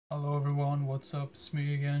Hello everyone, what's up? It's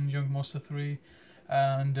me again, Junkmaster3,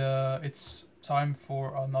 and it's time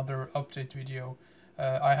for another update video.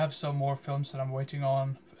 I have some more films that I'm waiting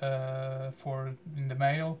on for in the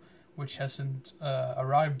mail, which hasn't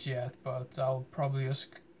arrived yet, but I'll probably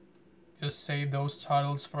just save those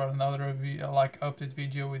titles for another update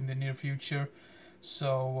video in the near future.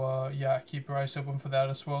 So yeah, keep your eyes open for that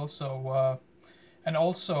as well. And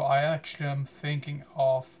also, I actually am thinking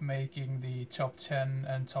of making the top 10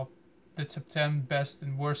 and the top 10 best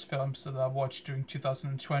and worst films that I watched during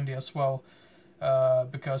 2020 as well.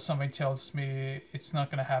 Because something tells me it's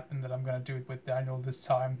not going to happen that I'm going to do it with Daniel this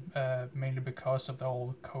time, mainly because of the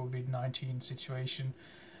whole COVID-19 situation.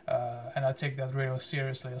 And I take that really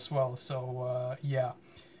seriously as well. So, yeah.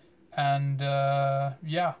 And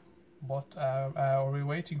yeah, what are we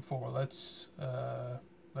waiting for? Let's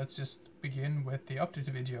just begin with the update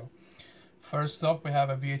video. First up, we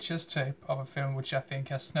have a VHS tape of a film which I think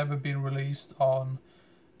has never been released on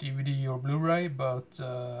DVD or Blu-ray, but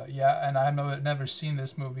yeah, and I have never seen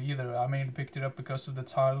this movie either. I mainly picked it up because of the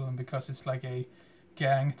title and because it's like a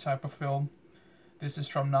gang type of film. This is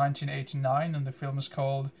from 1989 and the film is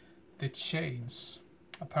called The Chains.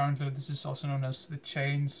 Apparently this is also known as The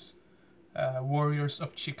Chains Warriors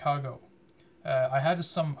of Chicago. I had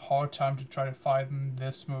some hard time to try to find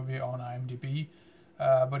this movie on IMDb,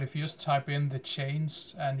 but if you just type in The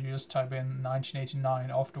Chains and you just type in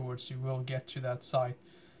 1989 afterwards, you will get to that site,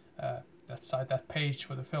 that page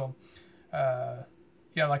for the film.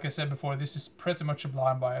 Yeah, like I said before, this is pretty much a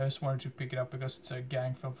blind buy. I just wanted to pick it up because it's a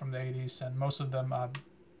gang film from the 80s, and most of them I've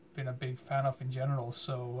been a big fan of in general.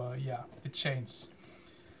 So yeah, The Chains.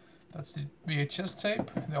 That's the VHS tape,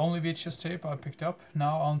 the only VHS tape I picked up.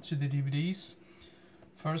 Now onto the DVDs.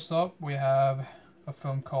 First up, we have a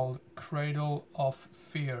film called Cradle of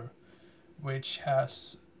Fear, which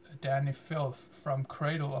has Danny Filth from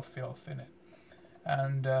Cradle of Filth in it.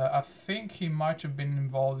 And I think he might have been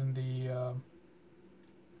involved in the...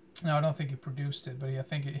 no, I don't think he produced it, but I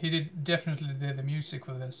think he definitely did the music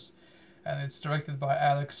for this. And it's directed by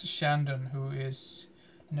Alex Shandon, who is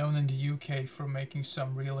known in the UK for making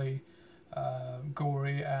some really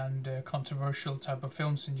gory and controversial type of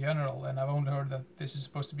films in general, and I've only heard that this is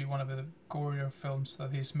supposed to be one of the gorier films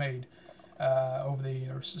that he's made over the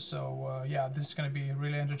years. So yeah, this is going to be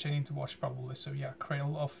really entertaining to watch probably. So yeah,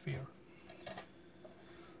 Cradle of Fear.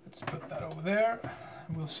 Let's put that over there.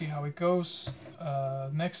 We'll see how it goes.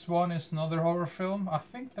 Next one is another horror film. I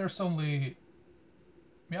think there's only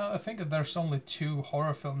two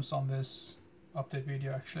horror films on this update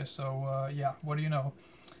video actually. So yeah, what do you know?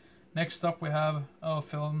 Next up, we have a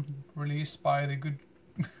film released by the good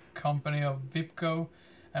company of Vipco,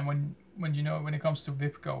 and when it comes to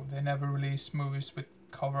Vipco, they never release movies with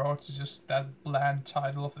cover art. It's just that bland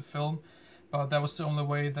title of the film, but that was the only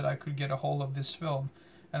way that I could get a hold of this film,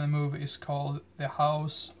 and the movie is called The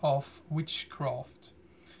House of Witchcraft,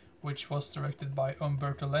 which was directed by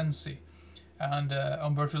Umberto Lenzi. And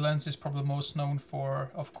Umberto Lenzi is probably most known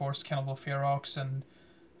for, of course, Cannibal Ferox and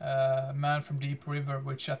Man from Deep River,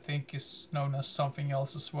 which I think is known as something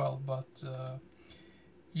else as well. But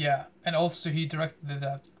yeah, and also he directed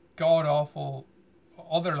that god awful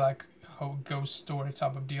other like ghost story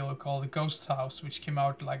type of deal called The Ghost House, which came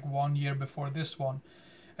out like 1 year before this one,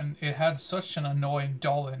 and it had such an annoying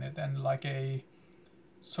doll in it and like a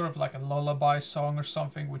sort of like a lullaby song or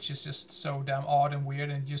something, which is just so damn odd and weird,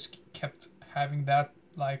 and just kept having that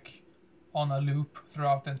like on a loop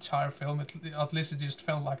throughout the entire film. At least it just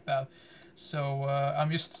felt like that. So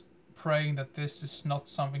I'm just praying that this is not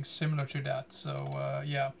something similar to that. So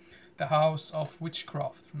yeah, The House of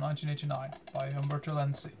Witchcraft from 1989 by Umberto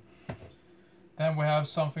Lenzi. Then we have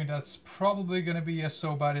something that's probably gonna be a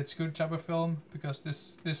so bad it's good type of film, because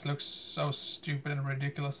this looks so stupid and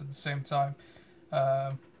ridiculous at the same time.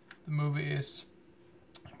 The movie is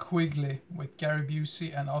Quigley with Gary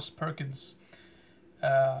Busey and Os Perkins.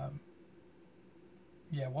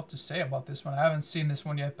 Yeah, what to say about this one? I haven't seen this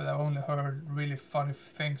one yet, but I've only heard really funny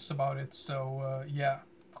things about it. So yeah,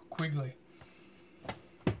 Quigley.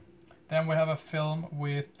 Then we have a film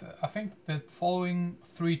with, I think the following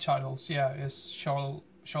three titles, yeah, is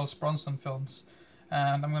Charles Bronson films.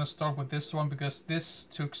 And I'm gonna start with this one because this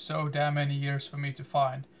took so damn many years for me to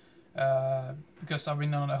find. Because I've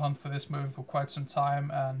been on a hunt for this movie for quite some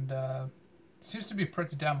time, and it seems to be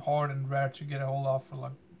pretty damn hard and rare to get a hold of. For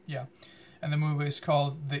like, yeah. And the movie is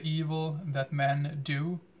called The Evil That Men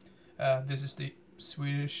Do. This is the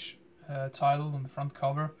Swedish title on the front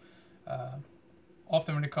cover.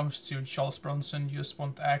 Often when it comes to Charles Bronson, you just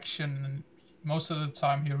want action, and most of the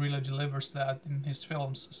time he really delivers that in his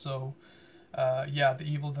films. So Yeah, The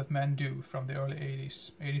Evil That Men Do from the early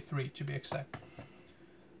 80s, 83 to be exact.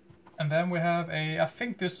 And then we have I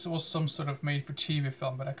think this was some sort of made-for-TV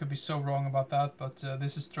film, but I could be so wrong about that. But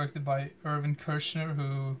this is directed by Irvin Kershner,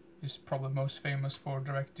 who is probably most famous for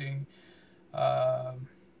directing, what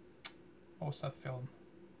was that film?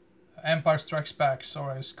 Empire Strikes Back.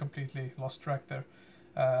 Sorry, I was completely lost track there.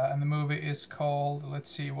 And the movie is called, let's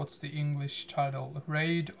see, what's the English title?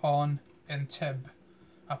 Raid on Entebbe.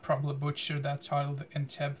 I probably butchered that title, the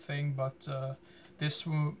Entebbe thing, but this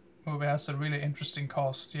movie has a really interesting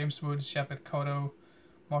cast. James Woods, Japhet Kotto,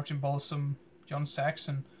 Martin Balsam, John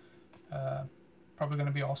Saxon. Probably going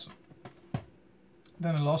to be awesome.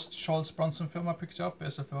 Then the last Charles Bronson film I picked up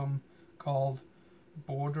is a film called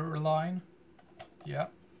Borderline. Yeah.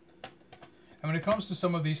 And when it comes to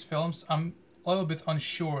some of these films, I'm a little bit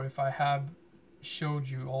unsure if I have showed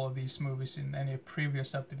you all of these movies in any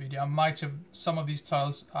previous update video. I might have, some of these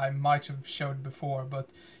titles I might have showed before, but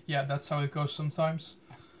yeah, that's how it goes sometimes.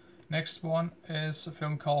 Next one is a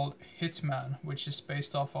film called Hitman, which is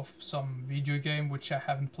based off of some video game which I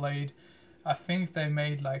haven't played. I think they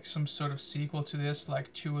made like some sort of sequel to this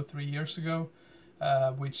like 2 or 3 years ago,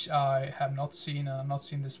 which I have not seen, and I've not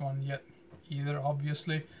seen this one yet either,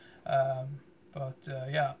 obviously. But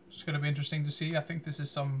yeah, it's going to be interesting to see. I think this is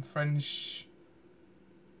some French.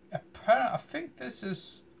 I think this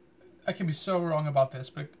is. I can be so wrong about this,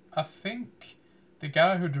 but I think the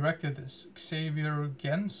guy who directed this, Xavier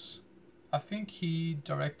Gens, I think he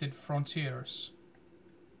directed Frontiers.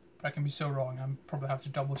 But I can be so wrong. I probably have to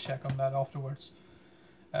double check on that afterwards.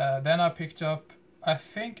 Then I picked up. I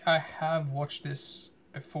think I have watched this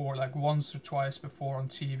before, like once or twice before on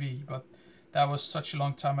TV, but that was such a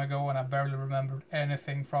long time ago and I barely remembered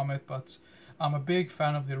anything from it. But I'm a big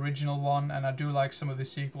fan of the original one, and I do like some of the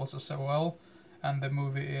sequels as well. And the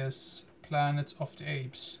movie is Planet of the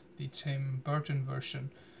Apes, the Tim Burton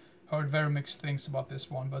version. Heard very mixed things about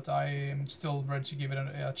this one, but I am still ready to give it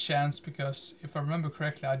a chance, because if I remember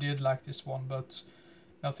correctly, I did like this one, but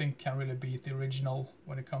nothing can really beat the original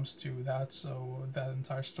when it comes to that. So that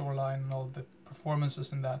entire storyline and all the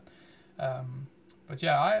performances in that. But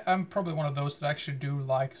yeah, I'm probably one of those that actually do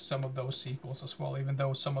like some of those sequels as well, even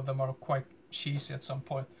though some of them are quite cheesy at some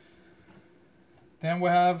point. Then we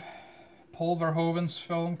have Paul Verhoeven's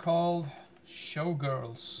film called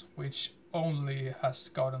Showgirls, which only has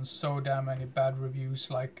gotten so damn many bad reviews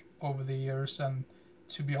like over the years, and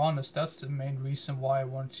to be honest, that's the main reason why I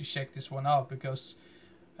wanted to check this one out, because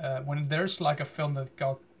when there's like a film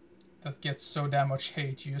that gets so damn much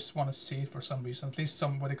hate, you just want to see it for some reason, at least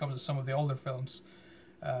when it comes to some of the older films.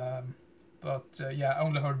 But yeah, I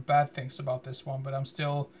only heard bad things about this one, but I'm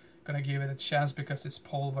still gonna give it a chance because it's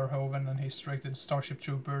Paul Verhoeven and he's directed Starship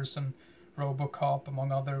Troopers and RoboCop,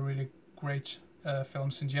 among other really great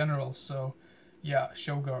films in general. So yeah,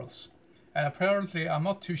 Showgirls. And apparently, I'm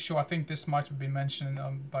not too sure, I think this might have been mentioned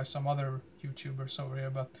by some other YouTubers over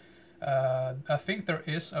here, but I think there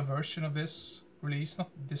is a version of this release, not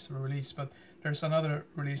this release, but there's another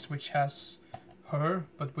release which has her,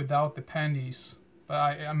 but without the panties.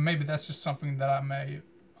 But maybe that's just something that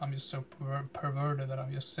I'm just so perverted that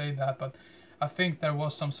I'm just saying that, but I think there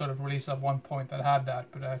was some sort of release at one point that had that,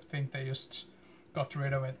 but I think they just got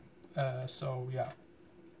rid of it. So yeah.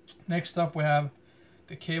 Next up we have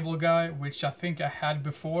The Cable Guy, which I think I had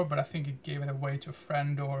before, but I think it gave it away to a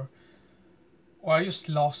friend, or I just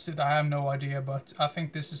lost it. I have no idea, but I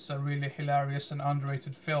think this is a really hilarious and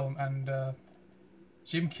underrated film, and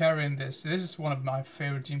Jim Carrey in this is one of my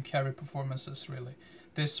favorite Jim Carrey performances, really.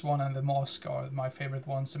 This one and The Mask are my favorite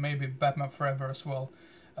ones, and maybe Batman Forever as well.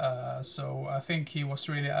 So I think he was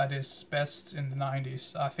really at his best in the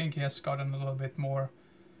 90s. I think he has gotten a little bit more,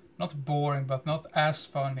 not boring, but not as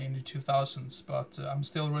fun in the 2000s. But I'm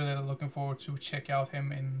still really looking forward to check out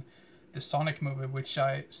him in the Sonic movie, which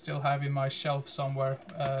I still have in my shelf somewhere.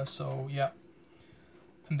 So yeah.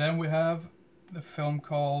 And then we have the film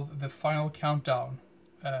called The Final Countdown,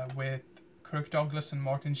 with Kirk Douglas and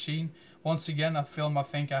Martin Sheen. Once again, a film I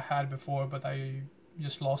think I had before, but I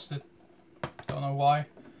just lost it. Don't know why.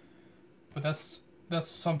 But that's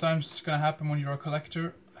sometimes gonna happen when you're a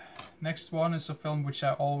collector. Next one is a film which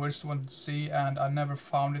I always wanted to see, and I never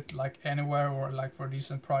found it like anywhere, or like for a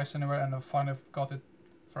decent price anywhere, and I finally got it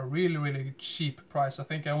for a really, really cheap price. I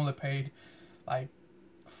think I only paid like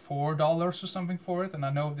 $4 or something for it, and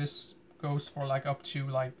I know this goes for like up to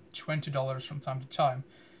like $20 from time to time.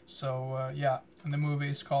 So yeah, and the movie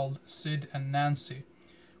is called Sid and Nancy,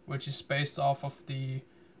 which is based off of the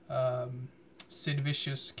Sid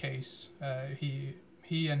Vicious case.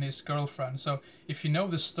 He and his girlfriend. So if you know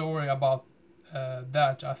the story about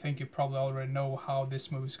that, I think you probably already know how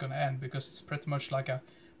this movie is gonna end, because it's pretty much like a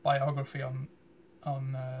biography on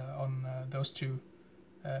those two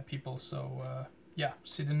people. So yeah,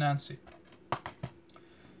 Sid and Nancy.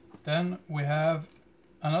 Then we have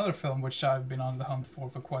another film which I've been on the hunt for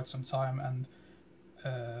quite some time, and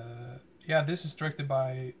yeah, this is directed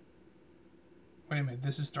by. Wait a minute,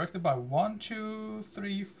 this is directed by 1, 2,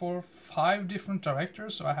 3, 4, 5 different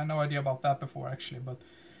directors, so I had no idea about that before actually, but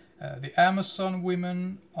The Amazon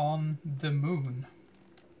Women on the Moon.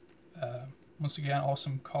 Once again,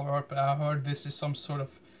 awesome cover art, but I heard this is some sort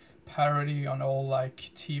of parody on all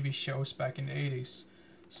like TV shows back in the 80s.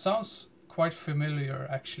 Sounds quite familiar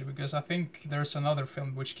actually, because I think there's another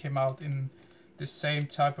film which came out in the same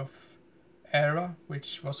type of era,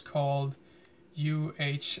 which was called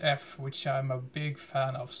UHF, which I'm a big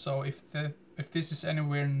fan of. So if this is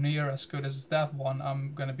anywhere near as good as that one,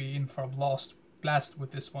 I'm gonna be in for a blast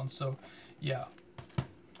with this one. So yeah.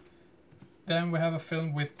 Then we have a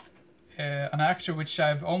film with an actor which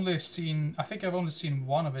I've only seen. I think I've only seen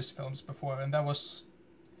one of his films before, and that was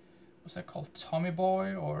that called Tommy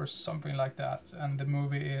Boy or something like that. And the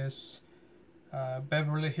movie is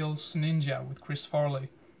Beverly Hills Ninja with Chris Farley.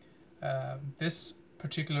 This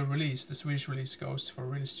particular release, the Swedish release, goes for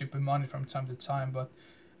really stupid money from time to time, but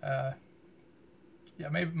yeah,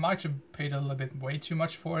 maybe might have paid a little bit way too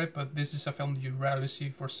much for it, but this is a film you rarely see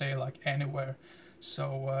for sale like anywhere.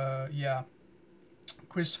 So yeah,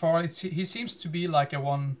 Chris Farley, he seems to be like a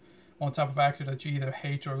one type of actor that you either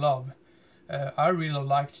hate or love. I really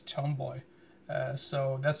liked Tomboy,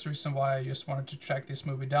 so that's the reason why I just wanted to track this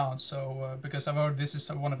movie down. So because I've heard this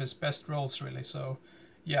is one of his best roles really. So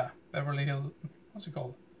yeah, what's it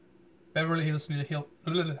called? Beverly Hills Ninja.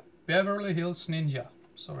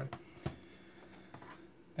 Sorry.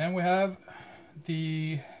 Then we have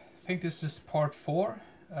I think this is part 4,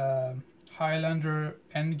 Highlander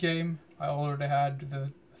Endgame. I already had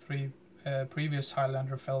the 3 previous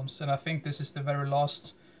Highlander films, and I think this is the very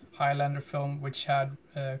last Highlander film which had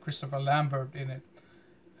Christopher Lambert in it.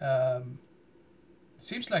 It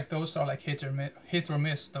seems like those are like hit or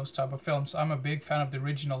miss, those type of films. I'm a big fan of the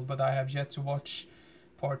original, but I have yet to watch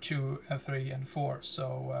part 2 and 3 and 4.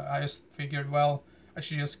 So I just figured, well, I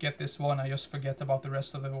should just get this one. I just forget about the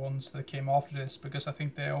rest of the ones that came after this, because I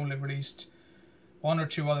think they only released 1 or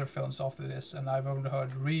 2 other films after this, and I've only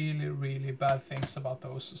heard really, really bad things about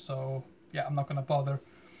those. So yeah, I'm not gonna bother.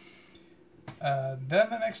 Then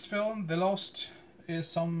the next film, the last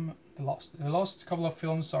couple of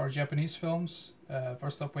films are Japanese films.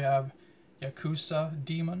 First up we have Yakuza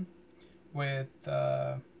Demon with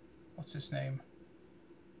what's his name?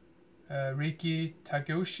 Riki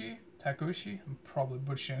Taguchi. I'm probably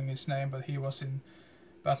butchering his name, but he was in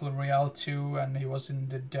Battle Royale 2, and he was in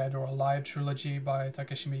the Dead or Alive trilogy by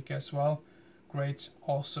Takashi Miike as well. Great,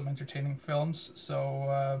 awesome, entertaining films.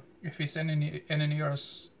 So if he's any near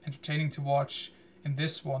as entertaining to watch in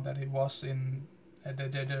this one that he was in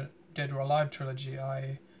the Dead or Alive trilogy,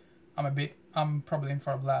 I'm probably in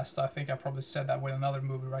for a blast. I think I probably said that with another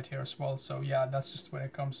movie right here as well. So yeah, that's just when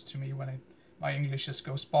it comes to me, my English just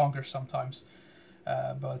goes bonkers sometimes.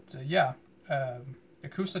 But yeah,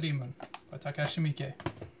 Yakuza Demon by Takashi Miike.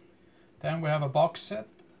 Then we have a box set,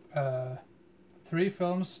 3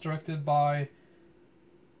 films directed by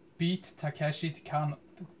Beat Takeshi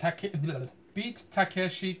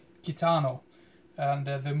Kitano, and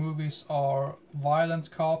the movies are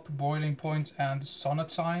Violent Cop, Boiling Point, and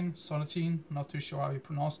Sonatine. Not too sure how you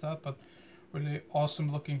pronounce that, but really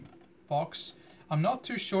awesome looking box. I'm not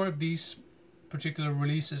too sure if these particular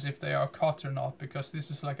releases, if they are cut or not, because this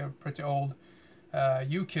is like a pretty old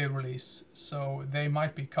UK release, so they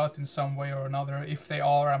might be cut in some way or another. If they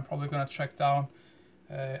are, I'm probably gonna track down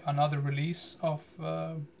another release of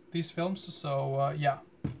these films. So yeah,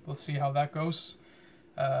 we'll see how that goes.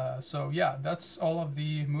 So yeah, that's all of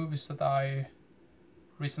the movies that I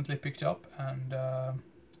recently picked up, and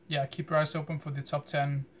yeah, keep your eyes open for the top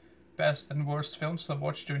 10 best and worst films I've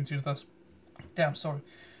watched during 2020.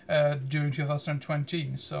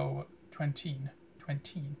 So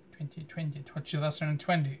 2020.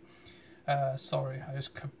 Sorry, I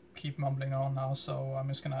just keep mumbling on now, so I'm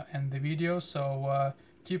just gonna end the video. So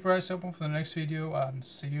keep your eyes open for the next video, and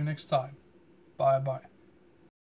see you next time. Bye bye.